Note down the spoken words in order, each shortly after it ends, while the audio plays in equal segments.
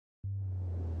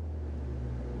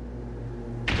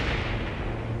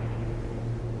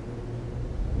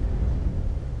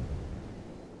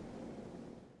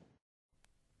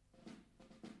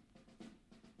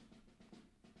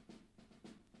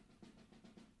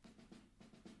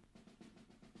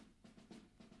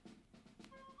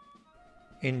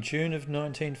In June of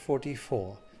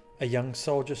 1944, a young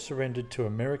soldier surrendered to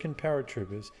American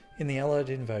paratroopers in the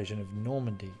Allied invasion of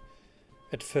Normandy.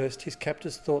 At first, his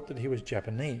captors thought that he was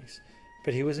Japanese,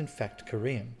 but he was in fact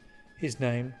Korean. His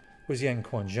name was Yang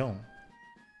Kyoungjong.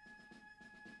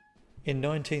 In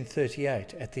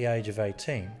 1938, at the age of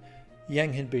 18,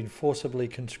 Yang had been forcibly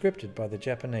conscripted by the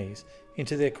Japanese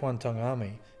into their Kwantung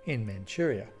Army in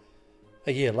Manchuria.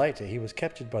 A year later, he was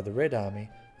captured by the Red Army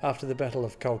after the Battle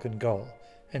of Khalkhin Gol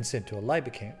and sent to a labour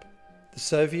camp. The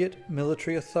Soviet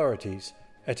military authorities,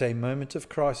 at a moment of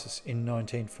crisis in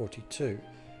 1942,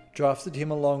 drafted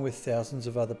him along with thousands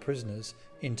of other prisoners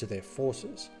into their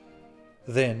forces.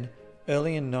 Then,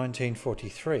 early in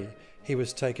 1943, he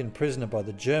was taken prisoner by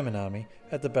the German army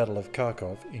at the Battle of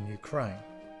Kharkov in Ukraine.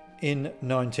 In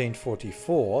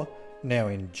 1944, now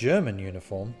in German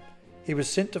uniform, he was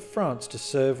sent to France to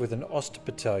serve with an Ost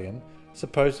battalion,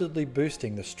 supposedly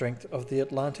boosting the strength of the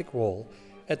Atlantic Wall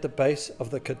at the base of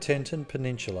the Cotentin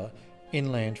Peninsula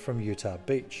inland from Utah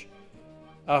Beach.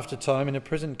 After time in a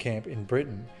prison camp in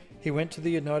Britain, he went to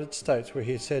the United States where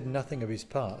he said nothing of his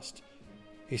past.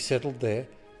 He settled there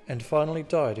and finally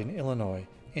died in Illinois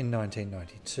in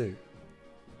 1992.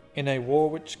 In a war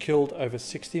which killed over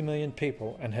 60 million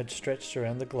people and had stretched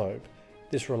around the globe,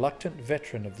 this reluctant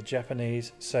veteran of the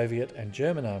Japanese, Soviet and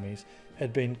German armies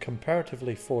had been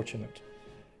comparatively fortunate.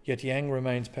 Yet Yang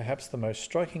remains perhaps the most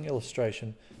striking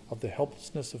illustration of the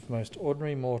helplessness of most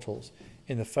ordinary mortals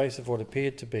in the face of what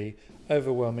appeared to be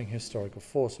overwhelming historical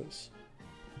forces.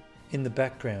 In the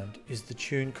background is the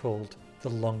tune called The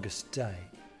Longest Day,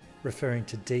 referring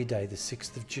to D-Day, the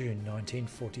 6th of June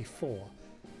 1944.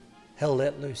 Hell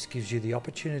Let Loose gives you the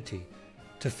opportunity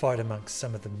to fight amongst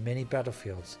some of the many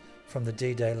battlefields from the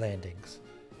D-Day landings,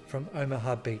 from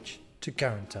Omaha Beach to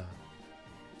Carentan.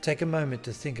 Take a moment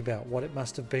to think about what it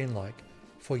must have been like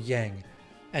for Yang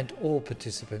and all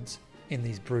participants in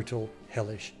these brutal,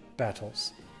 hellish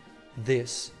battles.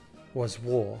 This was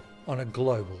war on a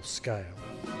global scale.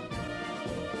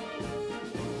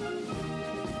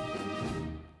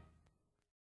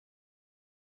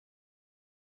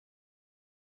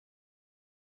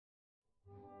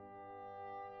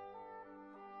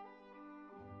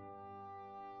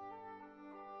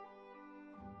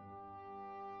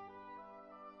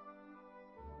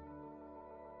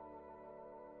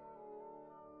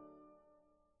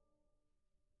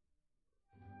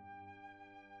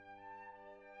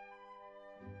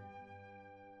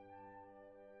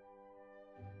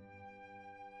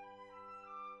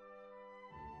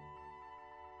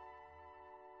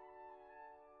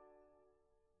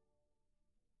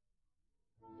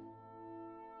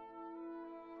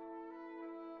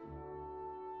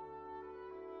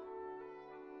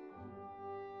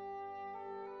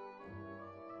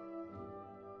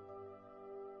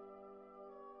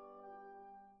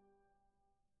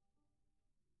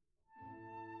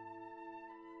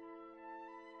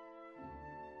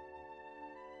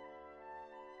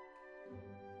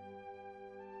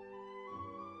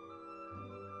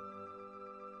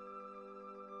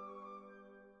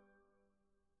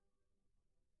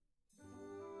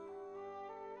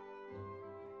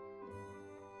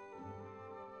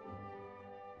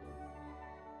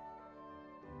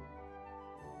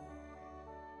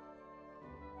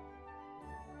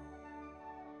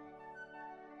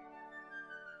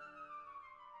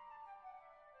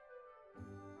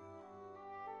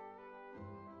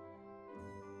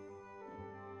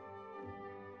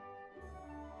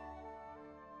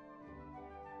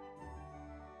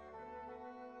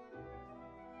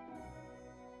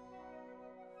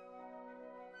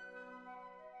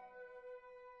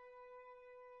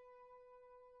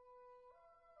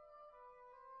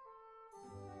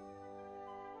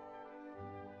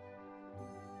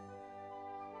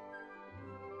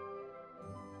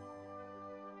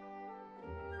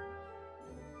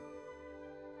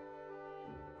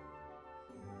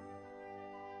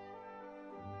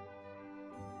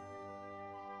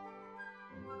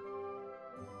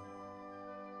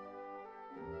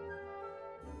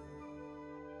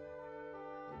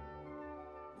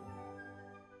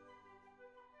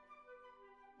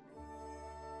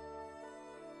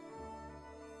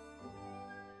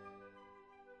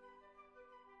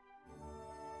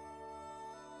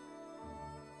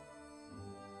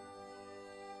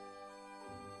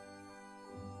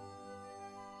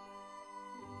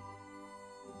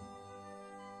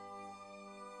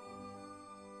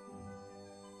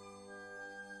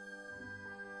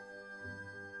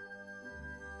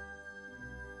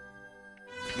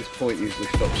 This point usually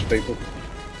stops people.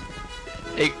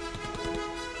 Hey.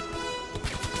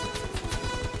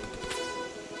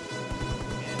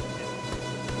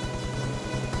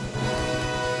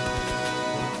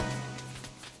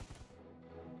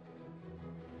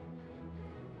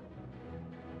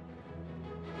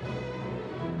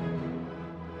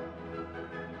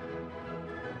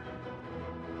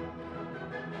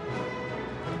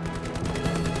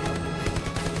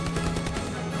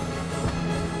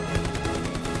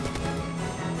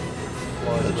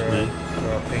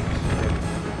 where our pinks.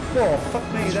 Whoa, fuck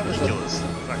me, that was Ridiculous.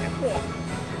 Fucking. Whoa.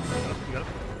 You got it?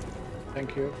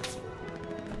 Thank you.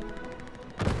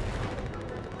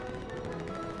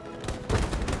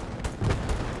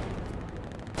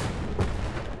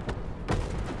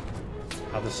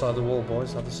 Other side of the wall,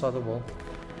 boys, other side of the wall.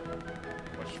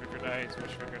 Watch for grenades,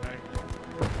 watch for grenades.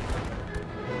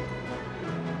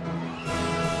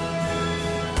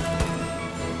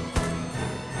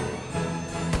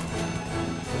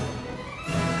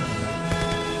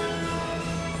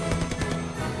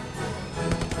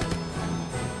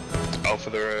 Alpha,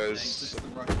 there is.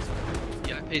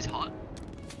 Yeah, he's hot.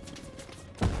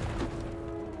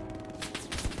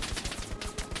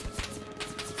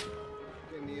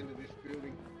 In the end of this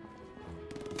building.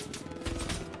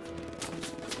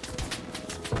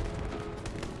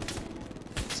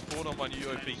 Spawn on my new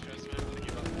OP.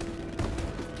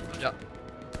 Yeah.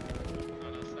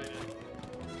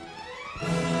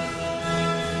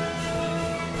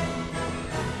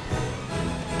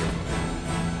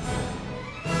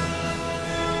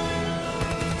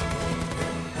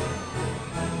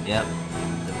 Yep,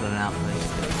 they're putting out, please.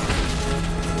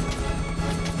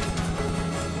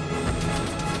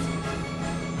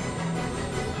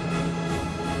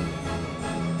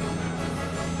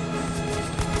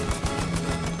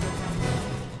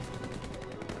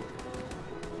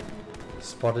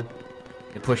 Spotted.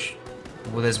 You push.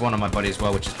 Well, there's one on my body as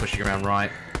well, which is pushing around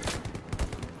right.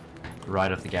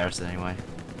 Right off the garrison, anyway.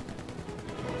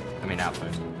 I mean,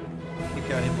 outpost. Keep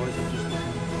going in, boys, I'm just looking.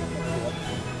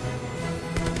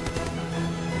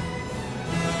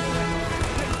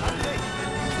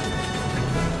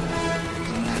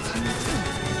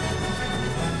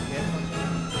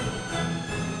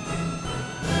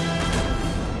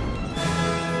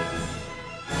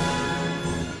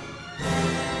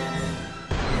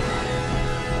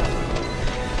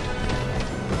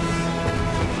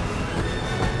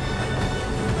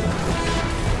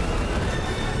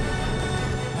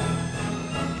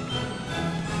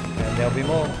 And there'll be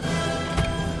more.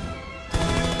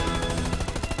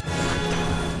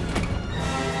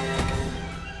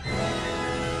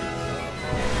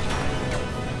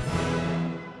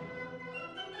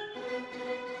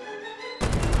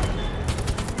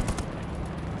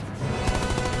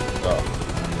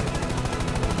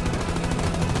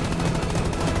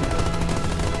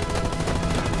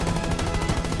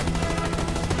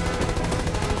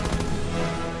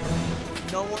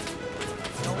 No one.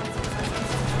 No one.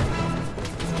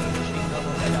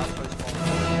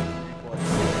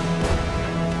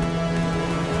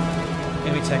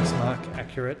 Enemy tanks mark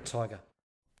accurate, Tiger.